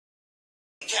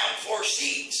count 4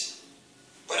 seeds,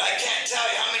 but I can't tell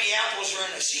you how many apples are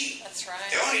in a seed. That's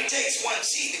right. It only takes 1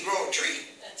 seed to grow a tree.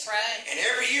 That's right. And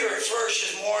every year it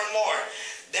flourishes more and more.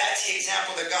 That's the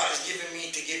example that God has given me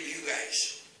to give you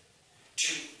guys.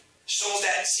 To sow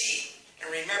that seed and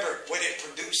remember what it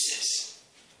produces.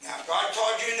 Now, God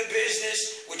called you in the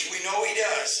business, which we know He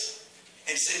does.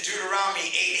 And it's in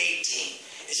Deuteronomy 8:18.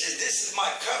 It says, this is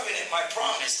my covenant, my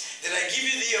promise, that I give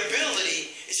you the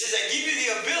ability. It says, I give you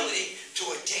the ability to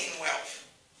attain wealth.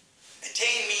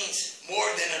 Attain means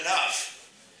more than enough.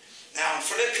 Now, in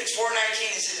Philippians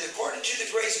 4:19, it says, according to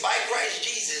the grace by Christ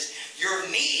Jesus, your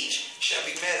needs shall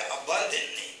be met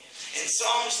abundantly. In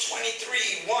Psalms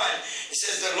 23:1, it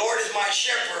says, the Lord is my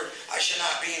shepherd, I shall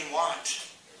not be in want.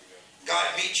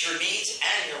 God meets your needs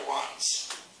and your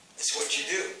wants. That's what you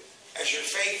do as you're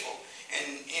faithful.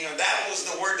 And, you know, that was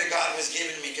the word that God was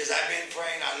giving me, because I've been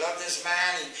praying. I love this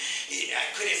man. I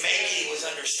couldn't make it. He was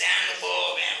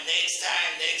understandable. Man, next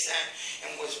time.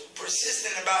 And was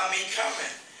persistent about me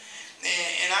coming.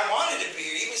 And I wanted to be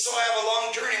here. Even so, I have a long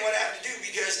journey, what I have to do,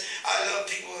 because I love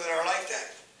people that are like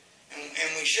that. And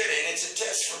we should. And it's a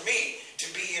test for me to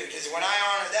be here, because when I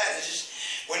honor that, it's just,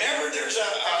 whenever there's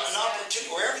an opportunity,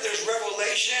 wherever there's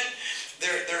revelation,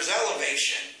 there's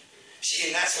elevation. See,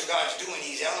 and that's what God's doing.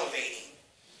 He's elevating.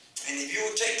 And if you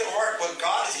will take to heart what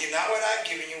God has given, not what I've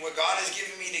given you, what God has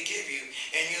given me to give you,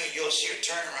 and you'll see a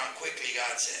turnaround quickly,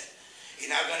 God said.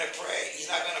 You're not going to pray. He's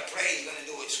not going to pray. He's going to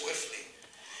do it swiftly.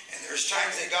 And there's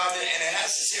times that God, and it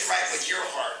has to sit right with your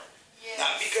heart. Yes.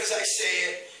 Not because I say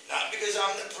it, not because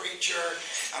I'm the preacher.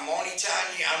 I'm only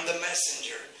telling you I'm the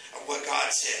messenger of what God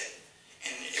said.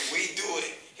 And if we do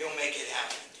it, He'll make it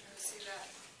happen.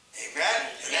 Amen?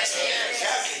 And that's what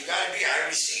exactly. You got to be, I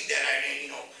received that.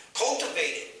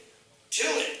 Cultivate it.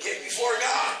 Till it. Get before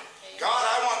God. God,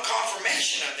 I want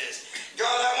confirmation of this.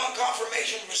 God, I want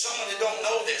confirmation from someone that don't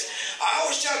know this. I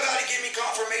always tell God to give me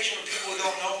confirmation from people who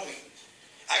don't know me.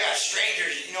 I got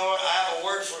strangers. You know what? I have a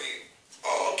word for you.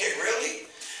 Oh, okay, really?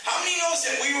 How many knows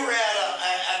that we were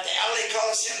at the LA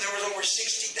Coliseum? There was over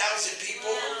 60,000 people.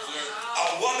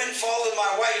 A woman followed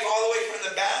my wife all the way from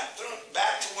the bathroom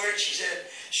back to where she said,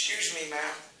 excuse me,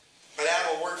 ma'am, but I have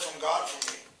a word from God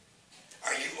for you.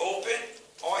 Are you open?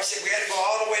 Oh, I said, we had to go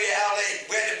all the way to LA.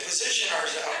 We had to position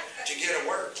ourselves to get a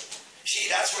word. See,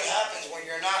 that's what happens when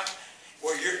you're not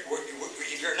where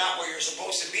if you're not where you're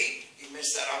supposed to be. You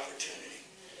miss that opportunity.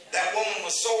 That woman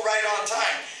was so right on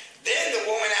time. Then the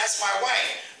woman asked my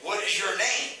wife, what is your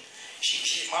name?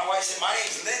 My wife said, my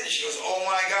name's Linda. She goes, oh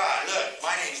my God, look,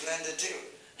 my name's Linda too.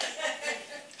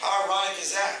 How ironic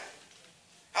is that?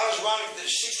 How ironic,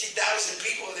 there's 60,000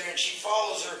 people there and she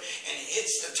follows her and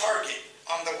hits the target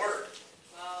on the word.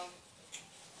 Wow.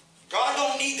 God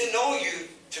don't need to know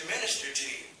you to minister to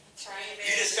you. That's right.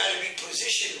 You just got to be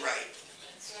positioned right.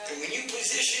 That's right. And when you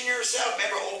position yourself,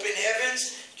 remember open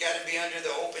heavens, you got to be under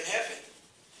the open heaven.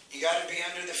 You got to be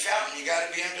under the fountain. You got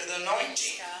to be under the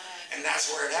anointing. And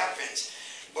that's where it happens.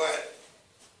 But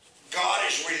God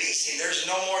is releasing. There's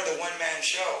no more the one-man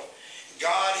show.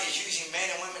 God is using men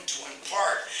and women to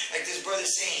impart. Like this brother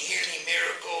saying, healing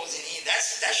miracles. And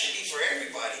that should be for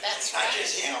everybody. That's not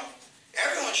just him.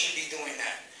 Everyone should be doing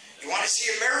that. You want to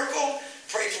see a miracle?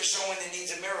 Pray for someone that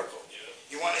needs a miracle.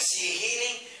 You want to see a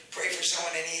healing? Pray for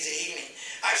someone that needs a healing.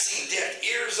 I've seen deaf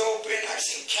ears open. I've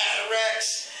seen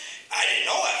cataracts. I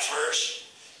didn't know at first.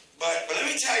 But let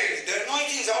me tell you, the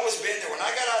anointing's always been there. When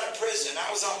I got out of prison, I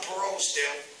was on parole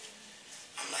still.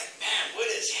 I'm like, man, what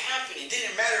is happening? It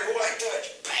didn't matter who I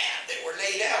touched. Bam, they were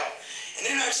laid out. And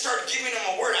then I started giving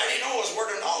them a word. I didn't know it was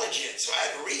word of knowledge yet, so I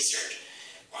had to research.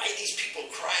 Why are these people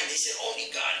crying? They said,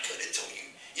 only God could have told you.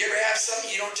 You ever have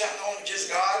something you don't tell no one, just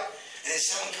God? And then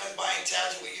someone comes by and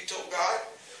tells you what you told God?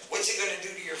 What's it going to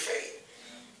do to your faith?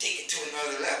 Take it to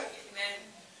another level. Amen.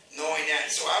 Knowing that.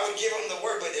 So I would give them the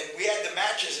word, but then we had the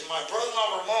mattress, and my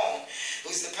brother-in-law Ramon,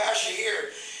 who's the pastor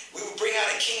here, we would bring out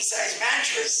a king-size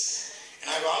mattress. And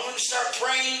I go, I'm going to start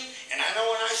praying, and I know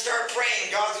when I start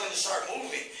praying, God's going to start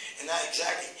moving. And that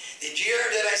exactly. Did you hear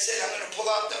that I said I'm going to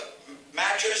pull out the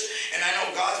mattress, and I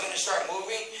know God's going to start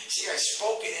moving? See, I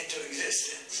spoke it into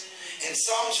existence. In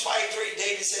Psalms 5:3,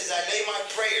 David says, I lay my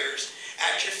prayers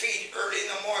at your feet early in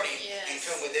the morning and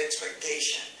come with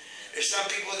expectation. There's some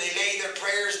people, they lay their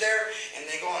prayers there, and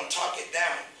they go and talk it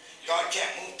down. God can't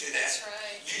move through that. That's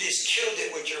right. You just killed it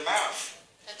with your mouth.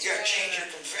 That's you got to change your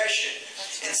confession.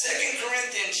 That's right. In 2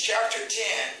 Corinthians chapter 10,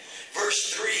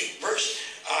 verse 3, verse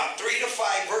 3 to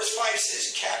 5, verse 5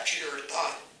 says, capture your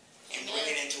thought and bring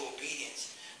it into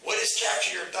obedience. What does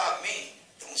capture your thought mean?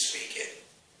 Don't speak it.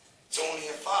 It's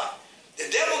only a thought. The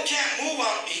devil can't move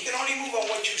on, he can only move on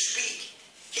what you speak.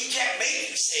 He can't make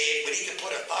you say it, but he can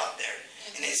put a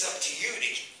And it's up to you.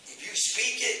 If you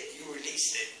speak it, you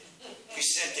release it. You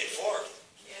sent it forth.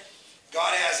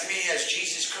 God asked me, as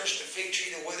Jesus cursed the fig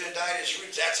tree that withered and died at its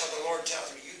roots. That's how the Lord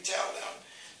tells me. You tell them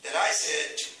that I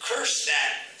said to curse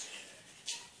that.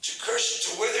 To curse it,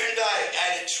 to wither and die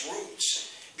at its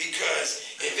roots. Because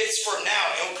if it's for now,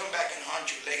 it'll come back and haunt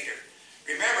you later.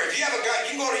 Remember, if you have a God,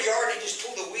 you can go to the yard and just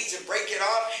pull the weeds and break it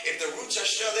off. If the roots are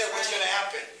still there, what's going to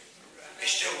happen? It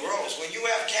still grows. When you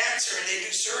have cancer and they do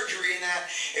surgery and that,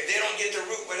 if they don't get the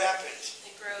root, what happens?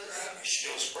 It grows. It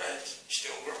still spreads. It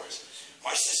still grows.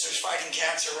 My sister's fighting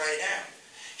cancer right now.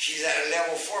 She's at a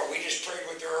level 4. We just prayed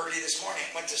with her early this morning.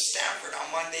 Went to Stanford on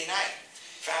Monday night.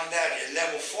 Found out at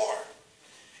level 4.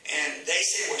 And they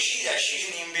say, well, she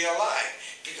shouldn't even be alive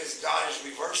because God is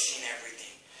reversing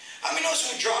everything. I mean, those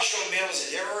who Joshua Mills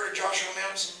is. You ever heard of Joshua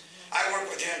Mills? I work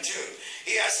with him too.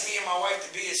 He asked me and my wife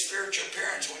to be his spiritual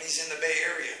parents when he's in the Bay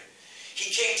Area. He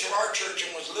came to our church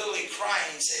and was literally crying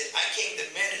and said, I came to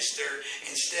minister.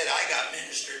 Instead, I got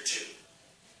ministered too.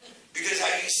 Because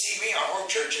how you see me, our whole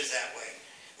church is that way.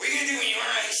 What are you going to do when you're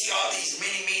around? You see all these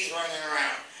mini-me's running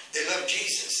around. They love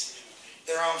Jesus.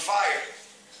 They're on fire.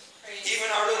 Even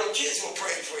our little kids will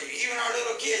pray for you. Even our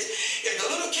little kids. If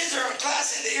the little kids are in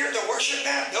class and they hear the worship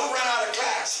band, they'll run out of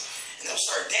class. And they'll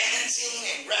start dancing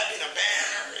and grabbing a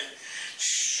banner and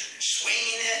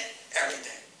swinging it.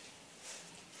 Everything.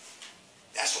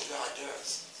 That's what God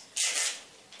does.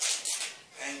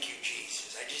 Thank you,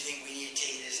 Jesus. I just think we need to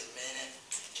take this a minute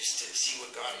just to see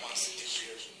what God wants to do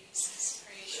here.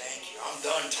 Thank you. I'm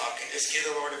done talking. Let's give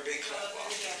the Lord a big clap.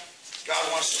 God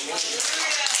wants to move.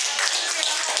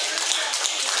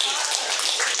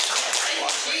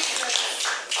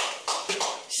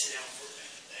 Sit down for a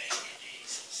minute. Thank you,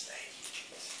 Jesus. Thank you,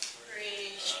 Jesus.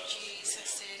 Praise you,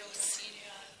 Jesus.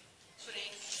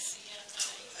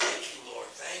 Thank you, Lord.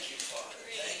 Thank you, Father.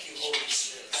 Thank you, Holy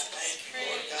Spirit. Thank you,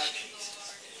 Lord God, Jesus.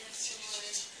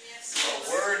 You are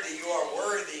worthy. You are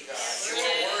worthy, God. You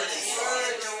are worthy,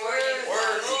 Father.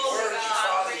 Worthy,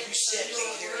 Father. You sent me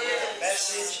here with a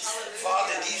message.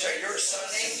 Father, these are your sons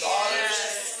and daughters.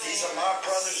 These are my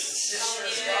brothers and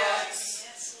sisters, God.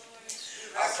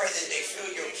 I pray that they feel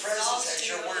your presence, as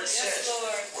your word says.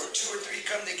 Where 2 or 3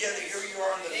 come together, here you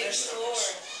are in the midst of us.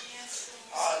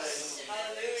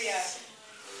 Hallelujah.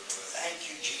 Thank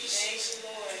you, Jesus.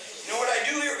 You know what I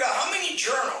do here, God? How many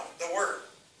journal the word?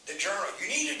 The journal. You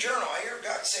need a journal. I hear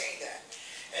God saying that.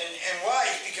 And why?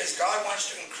 Because God wants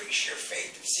to increase your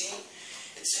faith. See,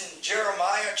 it's in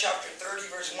Jeremiah chapter 30,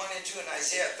 verse 1 and 2, and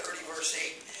Isaiah 30, verse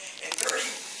 8. And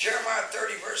Jeremiah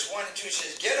 30, verse 1 and 2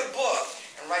 says, get a book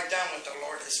and write down what the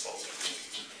Lord has spoken.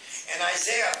 And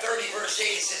Isaiah 30, verse 8,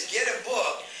 it says, get a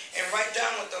book and write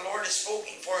down what the Lord has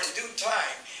spoken, for in due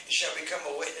time it shall become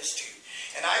a witness to you.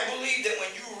 And I believe that when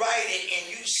you write it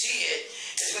and you see it,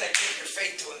 it's going to take your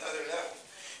faith to another level.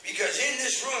 Because in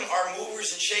this room are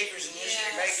movers and shakers and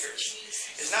history makers.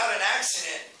 It's not an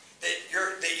accident that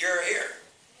you're here.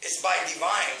 It's by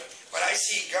divine. But I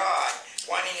see God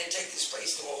wanting to take this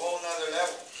place to a whole nother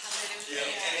level.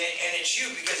 And it's you,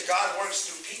 because God works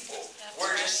through people.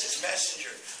 We're just his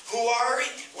messenger. Who are we?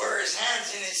 We're his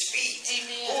hands and his feet.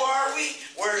 Amen. Who are we?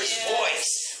 We're his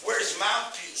voice. We're his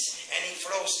mouthpiece. And he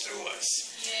flows through us.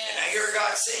 And I hear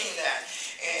God saying that.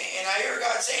 And I hear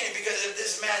God saying it because of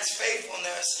this man's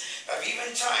faithfulness, of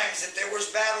even times that there was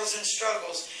battles and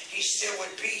struggles, he still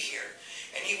would be here.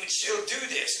 And he would still do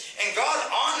this. And God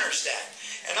honors that.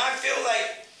 And I feel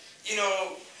like,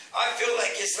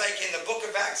 it's like in the book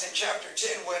of Acts in chapter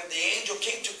 10, when the angel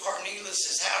came to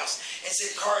Cornelius' house and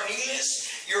said, Cornelius,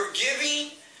 your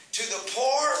giving to the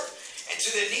poor and to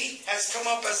the needy has come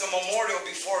up as a memorial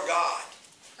before God.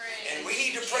 And we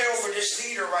need to pray over this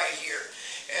leader right here.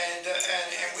 And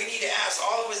we need to ask,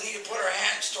 all of us need to put our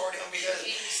hands toward him, because,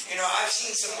 I've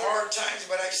seen some hard times,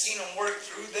 but I've seen him work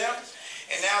through them.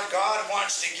 And now God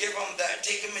wants to give him that,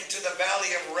 take him into the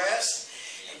valley of rest.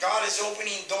 And God is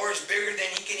opening doors bigger than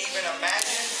he can even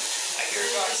imagine. I hear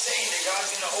God saying that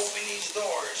God's going to open these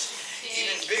doors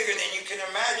even bigger than you can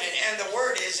imagine. And the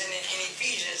word is in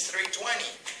Ephesians 3:20.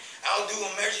 I'll do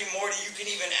a measure more than you can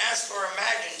even ask or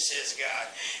imagine, says God.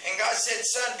 And God said,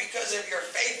 son, because of your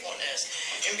faithfulness,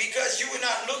 and because you would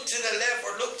not look to the left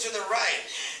or look to the right,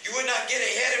 you would not get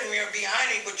ahead of me or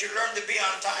behind me, but you learned to be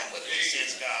on time with me,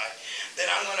 says God, then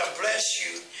I'm going to bless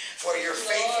you for your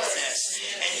faithfulness.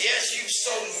 And yes, you've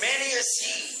sown many a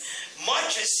seed,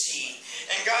 much a seed.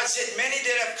 And God said, many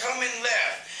that have come and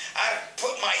left, I've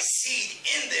put my seed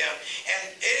in them,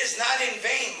 and it is not in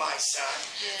vain, my son,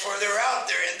 for they're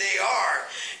out there and they are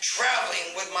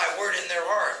traveling with my word in their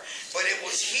heart. But it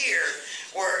was here,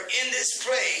 where in this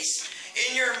place,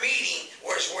 in your meeting,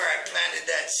 was where I planted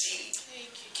that seed.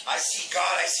 I see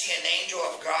God. I see an angel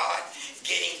of God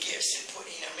getting gifts and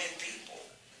putting them in people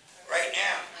right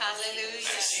now. Hallelujah.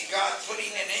 I see God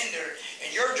putting it in there.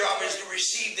 And your job is to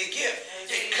receive the gift.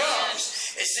 It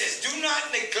comes. It says, do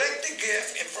not neglect the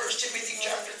gift in 1 Timothy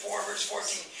chapter 4, verse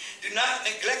 14. Do not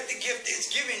neglect the gift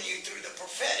that's given you through the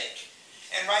prophetic.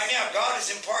 And right now, God is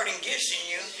imparting gifts in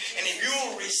you. And if you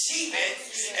will receive it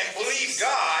and believe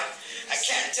God, I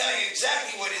can't tell you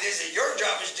exactly what it is that your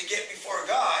job is to get before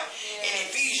God. In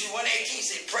Ephesians 1:18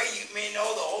 says, pray you may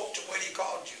know the hope to what He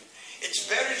called you. It's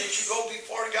better that you go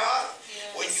before God.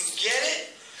 When you get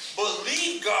it,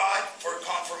 believe God for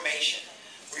confirmation.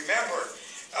 Remember,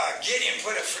 Gideon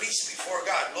put a fleece before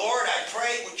God. Lord, I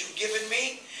pray what you've given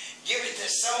me, give it to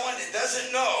someone that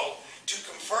doesn't know to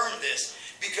confirm this.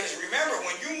 Because remember,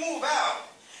 when you move out,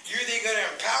 you're either going to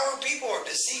empower people or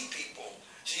deceive people.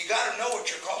 So you got to know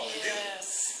what you're called to do.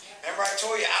 Remember I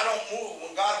told you, I don't move.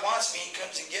 When God wants me, He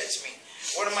comes and gets me.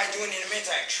 What am I doing in the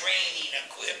meantime? Training,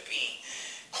 equipping,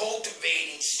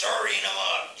 cultivating, stirring them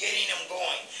up, getting them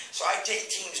going. So I take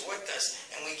teams with us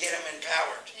and we get them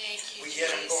empowered. We get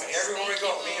them going. Everywhere we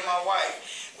go, me and my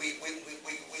wife, we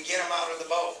get them out of the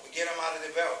boat. We get them out of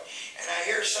the boat. And I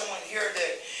hear someone here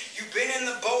that you've been in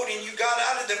the boat and you got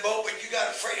out of the boat, but you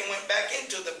got afraid and went back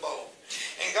into the boat.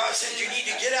 And God said you need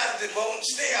to get out of the boat and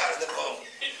stay out of the boat.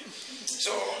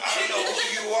 So I don't know who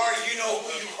you are. You know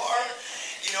who you are.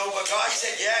 You know, but God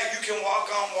said, yeah, you can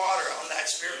walk on water, on that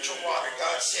spiritual water.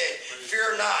 God said,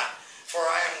 fear not, for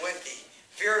I am with thee.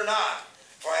 Fear not,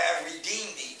 for I have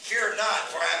redeemed thee. Fear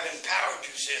not, for I have empowered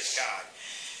you, says God.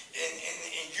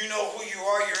 And you know who you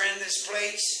are. You're in this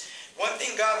place. One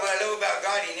thing what I love about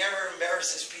God, He never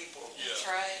embarrasses people. That's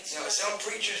right. You know, some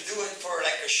preachers do it for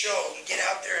like a show and get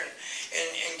out there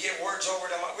and get words over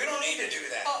them. We don't need to do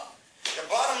that. The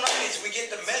bottom line is we get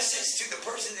the message to the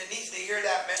person that needs to hear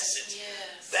that message.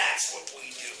 That's what we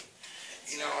do.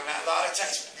 You know, and a lot of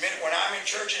times when I'm in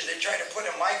churches, they try to put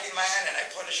a mic in my hand and I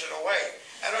push it away.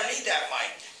 I don't need that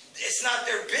mic. It's not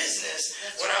their business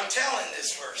what I'm telling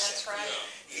this person. That's right.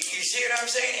 You see what I'm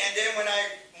saying? And then when I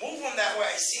move them that way,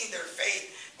 I see their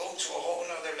faith go to a whole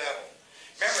nother level.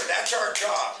 Remember, that's our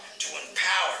job, to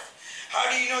empower. How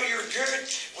do you know you're good?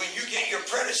 When you get your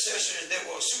predecessors that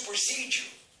will supersede you.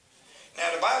 Now,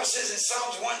 the Bible says in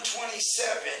Psalms 127,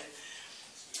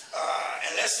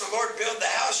 unless the Lord build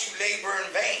the house, you labor in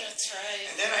vain. That's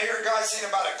right. And then I hear God saying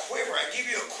about a quiver. I give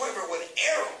you a quiver with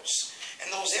arrows.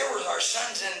 And those arrows are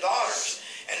sons and daughters.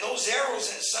 And those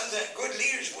arrows and sons and good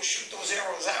leaders will shoot those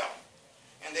arrows out.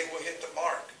 And they will hit the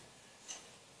mark.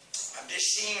 I'm just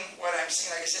seeing what I'm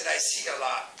seeing. Like I said, I see a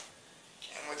lot.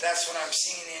 And that's what I'm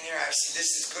seeing in here. I see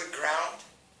this is good ground.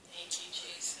 Thank you,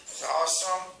 Jesus. It's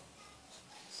awesome.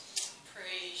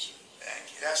 Praise you.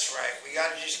 Thank you. That's right. We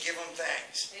got to just give them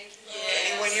thanks.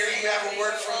 Anyone here, you have a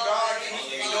word from God?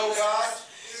 You know God?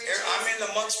 I'm in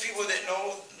amongst people that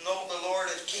know the Lord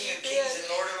as King of Kings and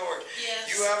Lord of Lords.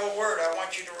 You have a word. I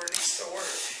want you to release the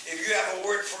word. If you have a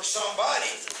word for somebody,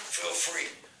 feel free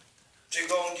to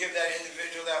go and give that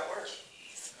individual that word.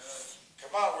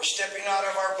 Come on, we're stepping out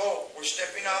of our boat. We're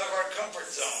stepping out of our comfort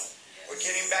zone. We're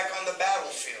getting back on the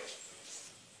battlefield.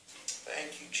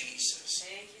 Thank you, Jesus.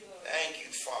 Thank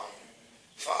you, Father.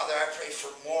 Father, I pray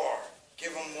for more.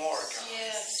 Give them more, God.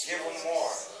 Give them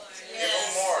more. Give them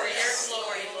more,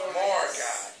 God. More,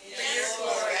 God.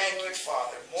 Thank you,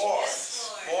 Father. More.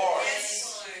 More.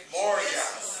 More,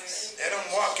 God. Let them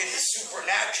walk in the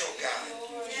supernatural, God.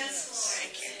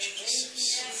 Thank you,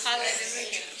 Jesus.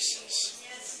 Hallelujah.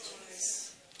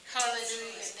 Jesus.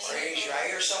 Hallelujah. Praise you. I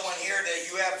hear someone here that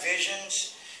you have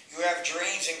visions. You have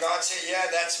dreams, and God said,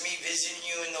 yeah, that's me visiting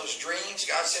you in those dreams.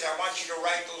 God said, I want you to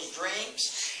write those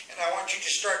dreams, and I want you to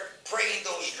start praying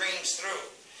those dreams through.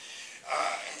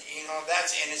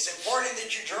 And it's important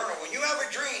that you journal. When you have a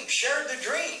dream, share the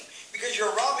dream, because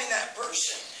you're robbing that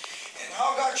person. And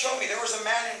how God showed me, there was a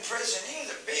man in prison. He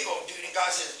was a big old dude, and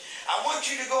God said, I want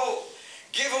you to go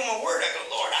give him a word. I go,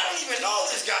 Lord, I don't even know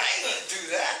this guy. I ain't going to do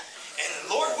that. And the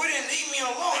Lord wouldn't leave me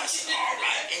alone. I said, all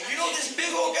right. And you know this big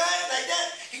old guy like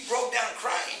that? He broke down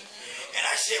crying. And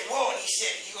I said, whoa. And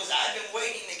he goes, I've been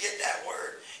waiting to get that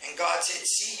word. And God said,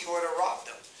 see, you would have robbed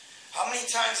them. How many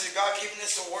times has God given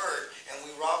us a word and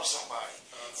we rob somebody?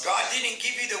 God didn't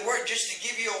give you the word just to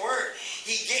give you a word.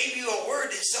 He gave you a word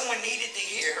that someone needed to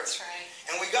hear. That's right.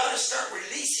 And we got to start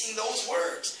releasing those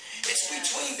words. It's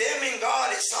between them and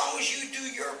God as long as you do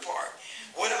your part.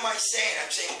 What am I saying?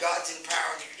 I'm saying God's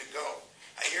empowering you to go.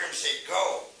 I hear him say,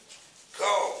 go,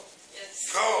 go,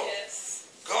 go,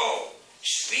 go.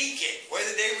 Speak it.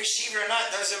 Whether they receive it or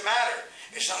not doesn't matter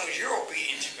as long as you're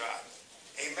obedient to God.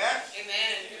 Amen?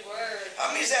 Amen. Good word.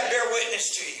 How many does that bear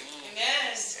witness to you?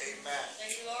 Amen. Amen.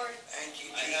 Thank you, Lord. Thank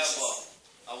you, I Jesus.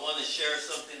 I want to share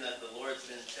something that the Lord's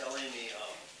been telling me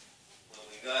when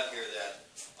we got here, that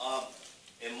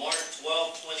in Mark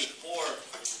 12:24,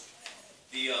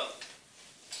 the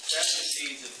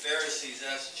Sadducees and Pharisees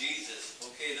asked Jesus,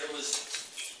 okay, there was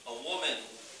a woman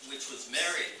which was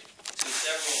married to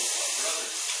several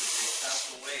brothers who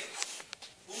passed away.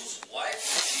 Whose wife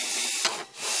will she be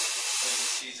when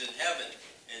she's in heaven?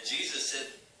 And Jesus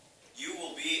said, you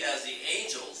will be as the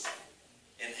angels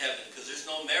in heaven, because there's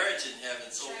no marriage in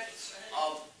heaven. So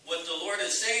what the Lord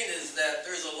is saying is that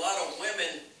there's a lot of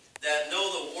women that know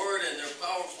the word and they're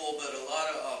powerful, but a lot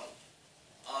of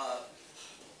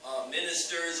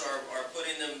ministers are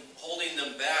holding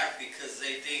them back because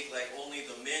they think like only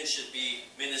the men should be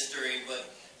ministering.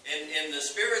 But in the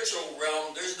spiritual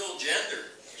realm, there's no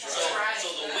gender.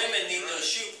 So the women need to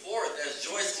shoot forth, as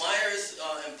Joyce Myers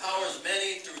empowers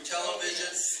many through television,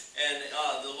 and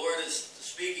the Lord is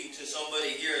speaking to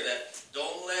somebody here that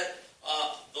don't let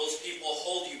those people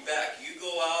hold you back. You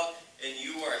go out and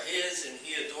you are His, and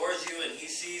He adores you, and He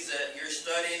sees that you're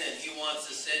studying, and He wants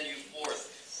to send you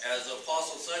forth. As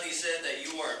Apostle Sonny said, that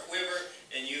you are a quiver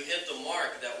and you hit the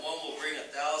mark, that one will bring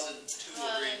 1,000, two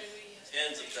will bring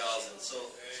tens of thousands. So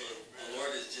the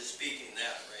Lord is just speaking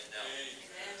that right now.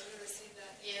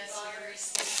 Yes, we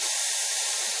receive.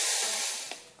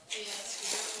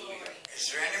 Yes, glory. Is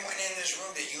there anyone in this room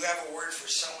that you have a word for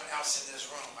someone else in this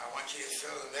room? I want you to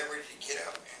feel the liberty to get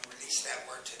up and release that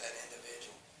word to that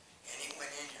individual. Anyone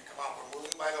in here? Come on, we're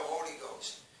moving by the Holy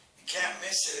Ghost. You can't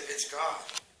miss it if it's God.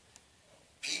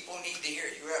 People need to hear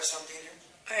it. You have something here?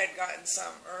 I had gotten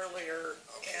some earlier,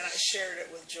 and I shared it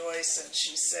with Joyce, and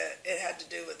she said it had to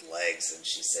do with legs, and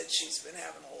she said she's been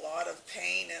having a lot of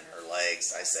pain in her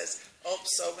legs. I says, oh,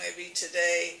 so maybe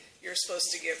today you're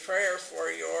supposed to get prayer for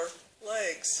your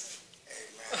legs.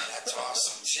 Amen. That's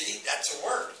awesome. See, that's a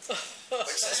word. But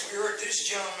since we heard this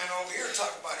gentleman over here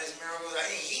talk about his miracles, I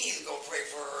think he needs to go pray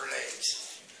for her legs.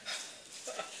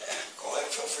 Go ahead,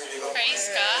 feel free to go. Praise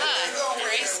pray. God.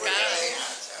 Praise God.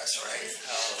 That's right.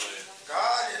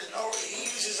 God He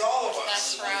uses all of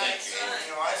us. That's right.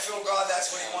 You know, I feel God, that's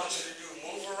what He wants you to do.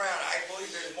 Move around. I believe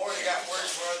there's more. They got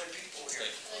words for other people here.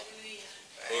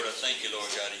 Lord, I thank you, Lord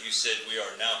God, that you said we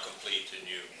are now complete in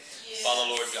you. Father,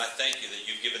 Lord, I thank you that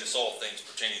you've given us all things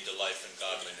pertaining to life and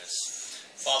godliness.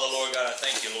 Father, Lord God, I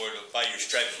thank you, Lord, by your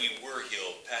stripes we were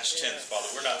healed. Past tense, Father,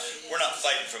 we're not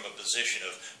fighting from a position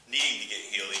of needing to get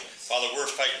healing. Father, we're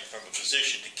fighting from a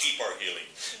position to keep our healing.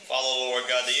 Father, Lord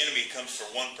God, the enemy comes for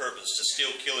one purpose, to steal,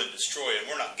 kill, and destroy, and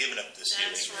we're not giving up this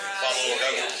healing. Father, Lord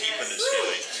God, we're keeping this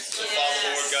healing. So,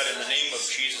 Father, Lord God, in the name of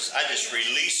Jesus, I just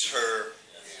release her,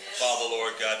 Father,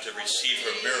 Lord God, to receive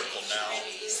her miracle now.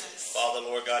 Father,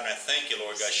 Lord God, and I thank you,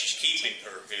 Lord God, she's keeping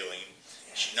her healing.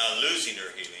 She's not losing her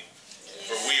healing.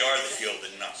 For we are the healed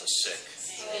and not the sick.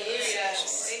 Hallelujah.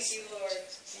 Thank you, Lord.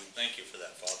 We thank you for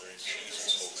that, Father, in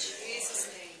Jesus' holy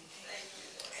name.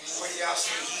 Anybody else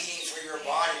need healing for your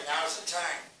body? Now's the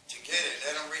time to get it.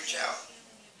 Let them reach out.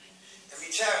 Let me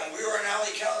tell you, when we were in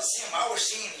Alley Coliseum, I was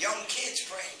seeing young kids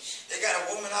praying. They got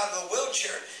a woman out of the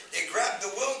wheelchair. They grabbed the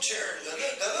wheelchair. The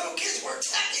little kids weren't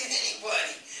attacking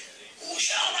anybody. Ooh,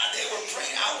 shout out, they were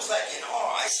praying. I was like in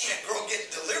awe. I seen a girl get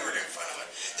delivered in front of her.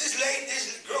 This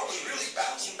girl was really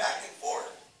bouncing back and forth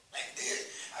like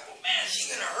this. I go, man, she's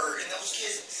gonna hurt. And those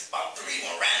kids, about 3 of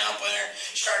them ran up on her,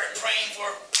 started praying for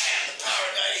her. Bam, the power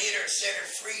of God hit her, set her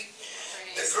free.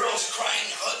 The girl's crying,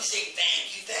 hugging, saying,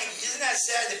 thank you, thank you. Isn't that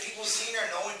sad that people seen her,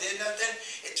 no one did nothing?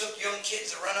 It took young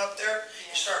kids to run up there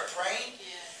and start praying.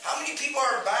 How many people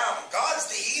are bound? God's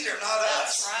the healer, not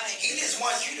us. That's right. He just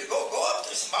wants you to go up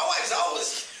there. My wife's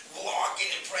always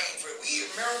walking and praying for it. We hear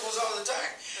miracles all the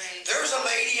time. Praise There's a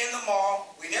lady in the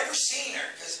mall. We never seen her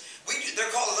because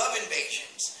they're called love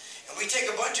invasions. And we take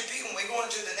a bunch of people and we go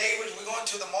into the neighborhoods, we go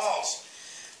into the malls.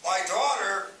 My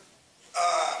daughter,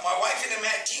 my wife and them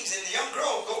had teams, and the young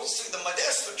girl goes to the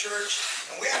Modesto church,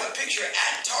 and we have a picture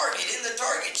at Target, in the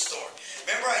Target store.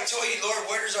 Remember I told you, Lord,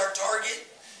 where's our Target?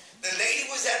 The lady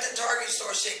was at the Target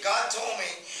store, said, God told me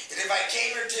that if I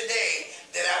came here today,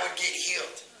 that I would get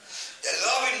healed. The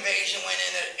love invasion went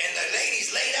in, and the lady's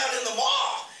laid out in the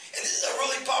mall. And this is a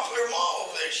really popular mall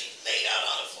over there. She's laid out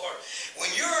on the floor.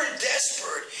 When you're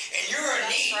desperate and you're in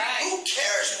need, who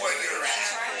cares where you're at?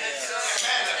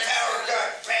 Man, the power of God,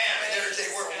 bam, and there they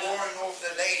were warring over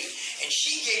the lady. And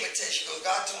she gave it to her. She goes,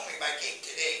 God told me if I came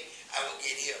today, I would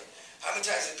get healed. How many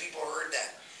times have people heard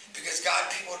that? Because God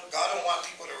don't want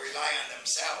people to rely on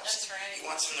themselves. That's right. He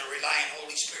wants them to rely on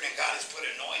Holy Spirit, and God has put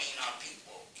anointing on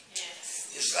people.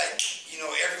 Yes. It's like,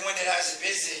 everyone that has a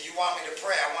business, you want me to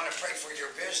pray. I want to pray for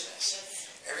your business.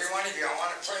 Every one of of you, I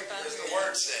want to pray because the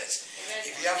word says,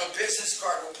 if you have a business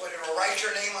card, we'll write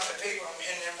your name on the paper,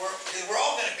 and then we're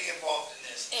all going to be involved in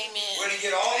this. Amen. We're going to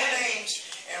get all the names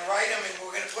and write them, and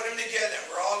we're going to put them together. And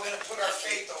we're all going to put our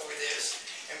faith over this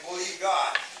and believe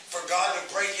God for God to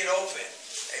break it open.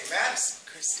 Amen?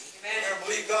 We're going to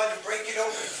believe God to break it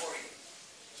open for you.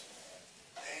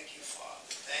 Thank you,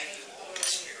 Father. Thank you, Holy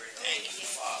Spirit. Thank you,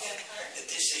 Father, that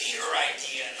this is your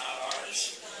idea and not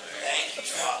ours. Thank you,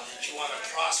 Father, that you want to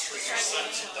prosper your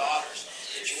sons and daughters,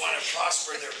 that you want to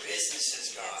prosper their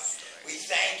businesses, God. We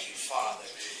thank you, Father.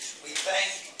 We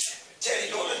thank you.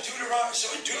 Teddy, go to Deuteronomy. So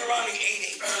in Deuteronomy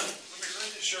 8:8. Let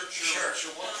me share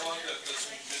one thought that's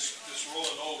just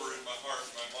rolling over in my heart,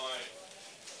 in my mind.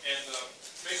 And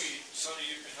maybe, Sonny,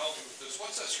 you can help me with this.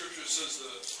 What's that scripture that says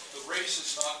the race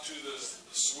is not to the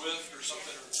swift or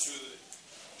something, or to the,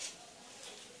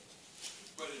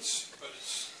 but it's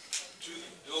to the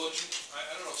diligent?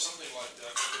 I don't know, something like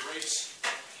that. The race.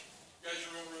 You guys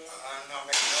remember that? No,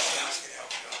 maybe no one else can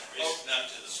help you on that. It's not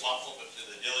to the slothful, but to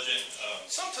the diligent.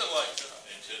 Something like that.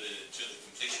 And to the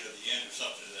completion of the end, or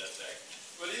something to that effect.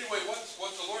 But anyway,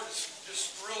 what the Lord is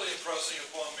just really impressing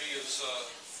upon me is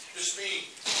just being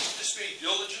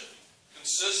diligent,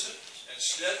 consistent, and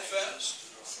steadfast.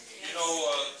 You know,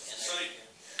 Sonny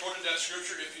quoted that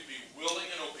scripture, if you be willing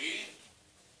and obedient,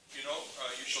 you know,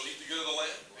 you shall eat the good of the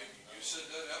land. Maybe you said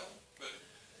that, Alan. But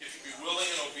if you be willing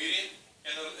and obedient,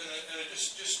 and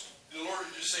just the Lord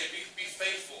is just saying, be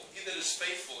faithful. He that is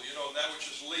faithful, you know, in that which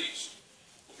is least,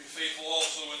 will be faithful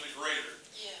also in the greater.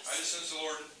 Yes. I just sense the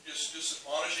Lord just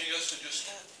admonishing us to just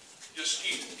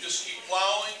keep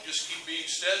plowing, just keep being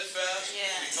steadfast,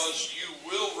 Yes. because you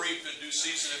will reap in due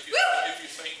season if you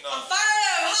faint I'm not.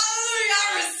 fired up. Hallelujah. I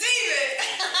receive it.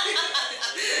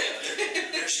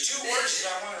 There's two verses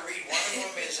I want to read. One of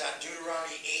them is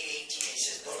Deuteronomy 8:18. It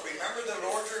says, but remember the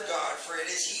Lord your God, for it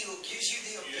is He who gives you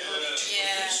the ability to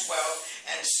produce wealth,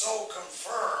 and so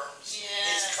confirms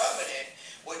His covenant,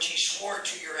 which He swore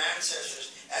to your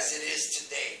ancestors, as it is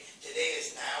today. Today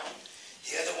is now.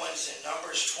 The other one's in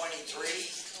Numbers 23. 20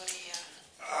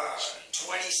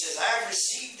 says, I have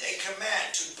received a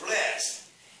command to bless.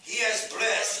 He has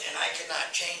blessed, and I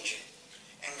cannot change it.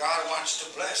 And God wants to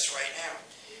bless right now.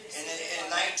 And in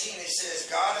 19 it says,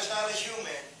 God is not a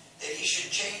human that He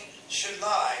should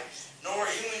lie, nor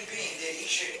a human being that He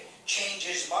should change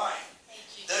His mind.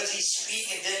 Does He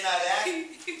speak and did not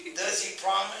act? Does He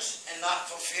promise and not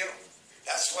fulfill?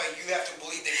 That's why you have to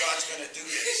believe that God's going to do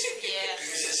this. Yes.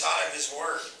 Because it's out of His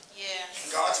Word. Yes.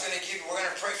 And God's going to give you, we're going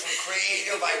to pray for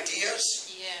creative ideas.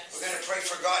 Yes. We're going to pray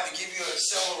for God to give you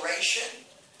acceleration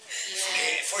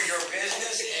for your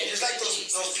business. And just like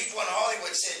those people in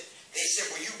Hollywood said, they said,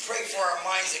 will you pray for our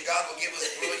minds that God will give us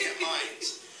brilliant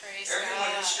minds? Praise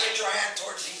Everyone, God. stretch your hand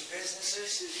towards these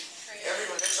businesses.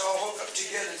 Everyone, let's all hook up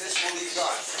together. This will lead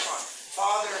God. Come on.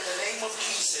 Father, in the name of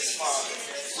Jesus, Father,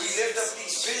 we lift up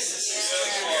these businesses.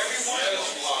 Every one of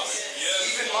them, Father.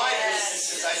 Even my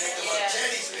businesses, I lift them up.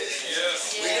 Teddy's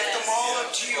business. We lift them all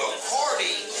up to you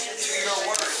according to your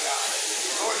word, God.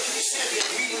 Lord, you said that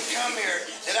we would come here,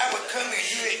 that I would come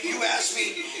here. You asked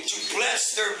me to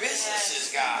bless their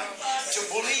businesses, God. To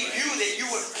believe you that you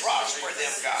would prosper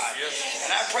them, God.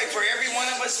 And I pray for every one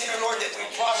of us here, Lord, that we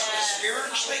prosper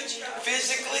spiritually,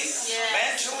 physically,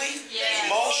 mentally,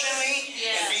 emotionally,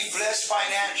 and be blessed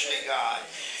financially, God.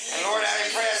 And Lord, I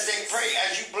pray as they pray,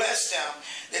 as you bless them,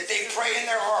 that they pray in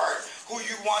their heart who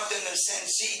you want them to send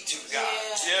seed to, God.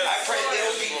 I pray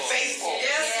they'll be faithful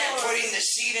in putting the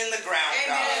seed in the ground,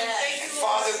 God. And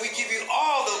Father, we give you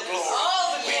all the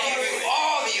glory. We give you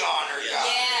all the honor,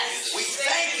 God. We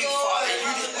thank you, Father.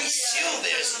 We seal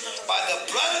this by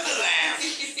the blood of the Lamb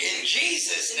in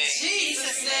Jesus' name.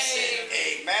 Jesus' name.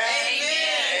 Amen.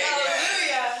 Amen.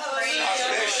 Hallelujah. Hallelujah. God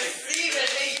bless you. Receive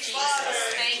it. Thank you, Father.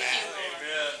 Thank you,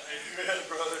 Lord. Amen,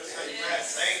 brother. Amen.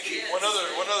 Thank you. One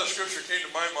other scripture came to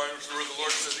my mind, was where the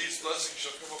Lord said, these blessings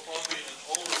shall come upon me in an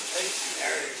overtaking.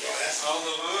 There you go.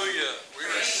 Hallelujah. We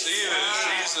receive it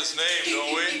in Jesus' name,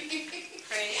 don't we?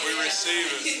 We receive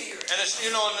it. And it's,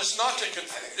 you know, and it's not to,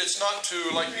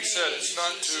 like he said, it's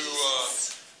not to,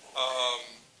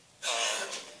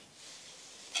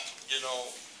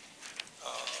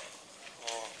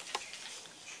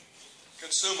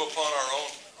 consume upon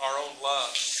our own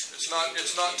lust. It's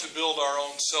not to build our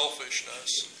own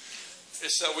selfishness.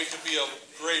 It's that we can be a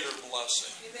greater blessing.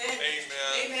 Amen.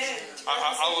 Amen.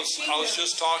 I was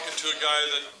just talking to a guy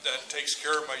that takes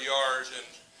care of my yard,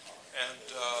 and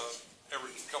every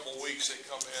couple of weeks they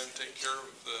come in and take care of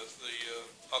the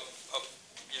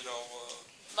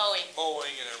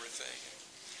mowing and everything.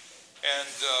 And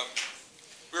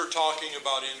we were talking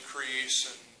about increase,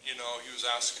 and you know, he was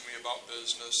asking me about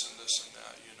business and this and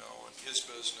that, you know, and his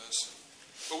business.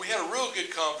 But we had a real good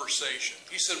conversation.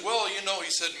 He said, well, you know, he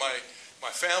said, my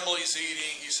family's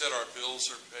eating. He said, our bills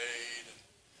are paid. And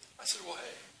I said, well,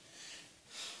 hey,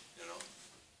 you know,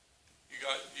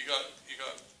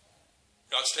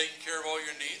 God's taking care of all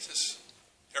your needs.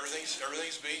 Everything's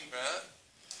being met.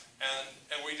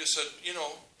 And we just said, you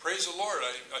know, praise the Lord.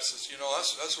 I said, you know,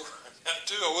 that's where I'm at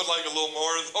too. I would like a little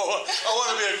more, though. I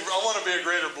want to be a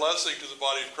greater blessing to the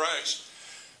body of Christ.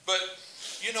 But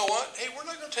you know what? Hey, we're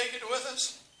not going to take it with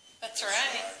us. That's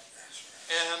right.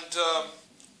 And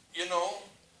you know,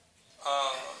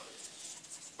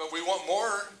 but we want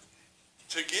more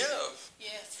to give.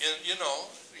 Yes. And you know,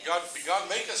 God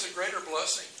make us a greater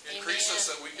blessing. Increase us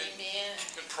that we can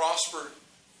prosper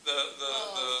the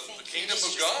kingdom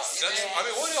of God. I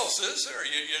mean, what else is there?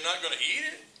 You're not going to eat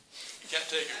it. You can't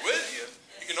take it with you.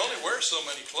 You can only wear so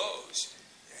many clothes.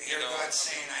 I hear God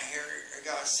saying,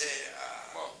 God said,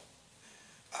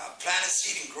 plant a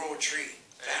seed and grow a tree.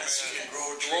 Plant a seed and grow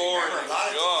a tree. Remember,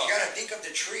 you got to think of the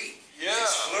tree. Yeah.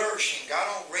 It's flourishing. God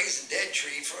don't raise a dead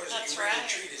tree. First, That's you raise right. a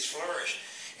tree that's flourished.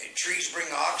 And trees bring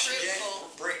oxygen.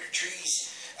 Trees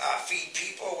feed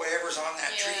people, whatever's on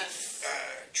that tree.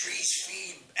 Trees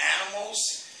feed animals.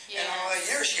 And all that.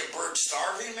 You ever see a bird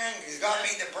starving, man? Because God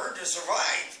made the bird to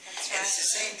survive. That's and it's the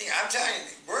same thing. I'm telling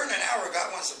you, we're in an hour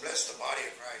God wants to bless the body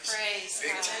of Christ. Praise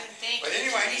Big God. time. Thank But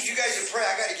you, anyway, I need Jesus. you guys to pray.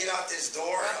 I got to get out this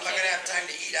door. I'm not going to have time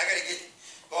to eat. I got to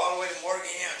go all the way to Morgan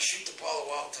and shoot to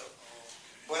Palo Alto.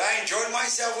 But I enjoyed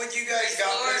myself with you guys. God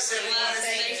bless every one of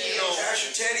you. Thank you.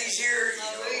 Pastor Teddy's here.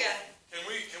 Hallelujah.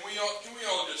 Can we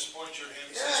all just point your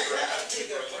hands? I'll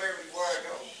take a prayer before I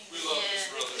go. We love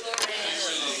this brother. We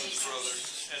really love this brother.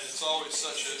 And it's always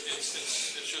such a, it's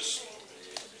just,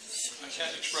 I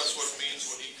can't express what it means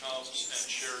when he comes and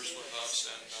shares with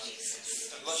us.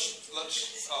 And let's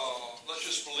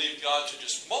just believe God to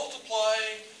just multiply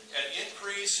and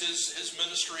increase his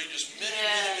ministry just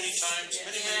many times,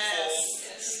 many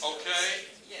fold. Okay?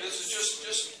 This is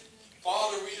just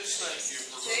Father, we just thank you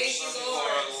for Sonny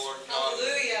Lara, Lord God.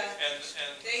 Hallelujah. And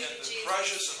the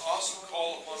precious and awesome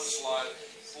call upon his life.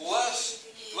 Bless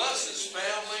his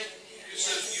family. You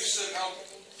said how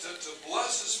to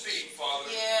bless his feet, Father.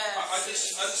 Yes. I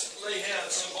just lay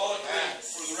hands symbolically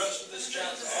for the rest of this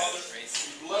chapter, Father.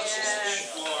 You bless his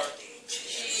feet, Lord.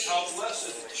 How blessed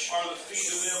are the feet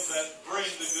of them that bring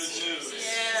the good news.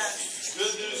 Yes.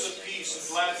 Good news of peace and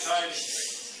glad tidings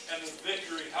and the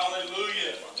victory.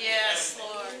 Hallelujah. Yes,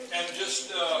 Lord. And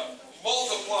just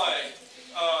multiply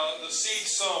the seed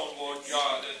sown, Lord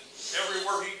God. And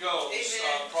everywhere he goes,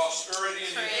 prosperity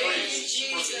and increase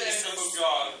for the kingdom of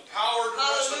God. Power to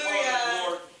rest upon him,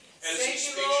 Lord, as he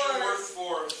speaks your word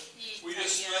forth. We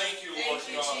just thank you, Lord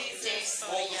God.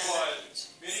 Multiply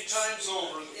many times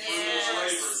over the fruit of his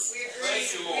labor. Thank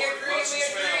you, Lord. Bless his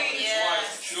family, his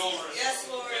wife, children,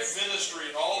 and ministry,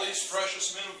 and all these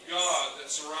precious men of God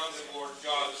that surround him, Lord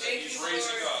God, that he's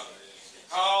raising up.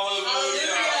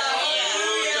 Hallelujah.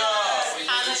 Hallelujah.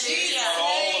 Hallelujah.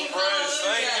 All the praise.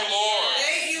 Thank you, Lord.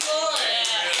 Thank you, Lord.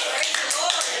 Praise the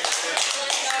Lord.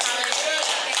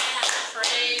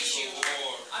 Praise you.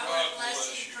 Lord. I God want bless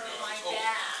blessing you for guys. my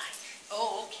back.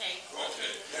 Oh, okay.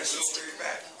 Okay. Let's look for your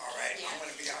back. All right, I'm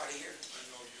going to be out of here. I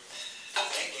know you.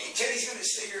 And Teddy's going to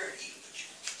stay here and eat with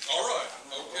you. All right.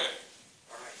 Okay.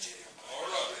 All right, Teddy. All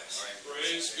right.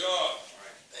 Praise God.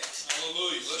 Thanks.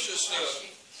 Hallelujah. Let's just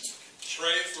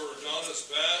pray for Donna's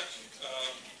back.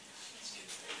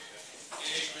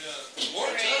 Amen.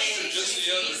 Lord touched her just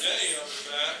the other day on her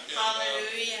back.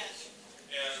 Hallelujah.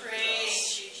 And,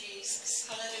 Praise you, Jesus.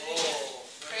 Hallelujah. oh,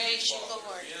 thank Praise you, Father.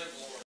 Lord. Again, Lord.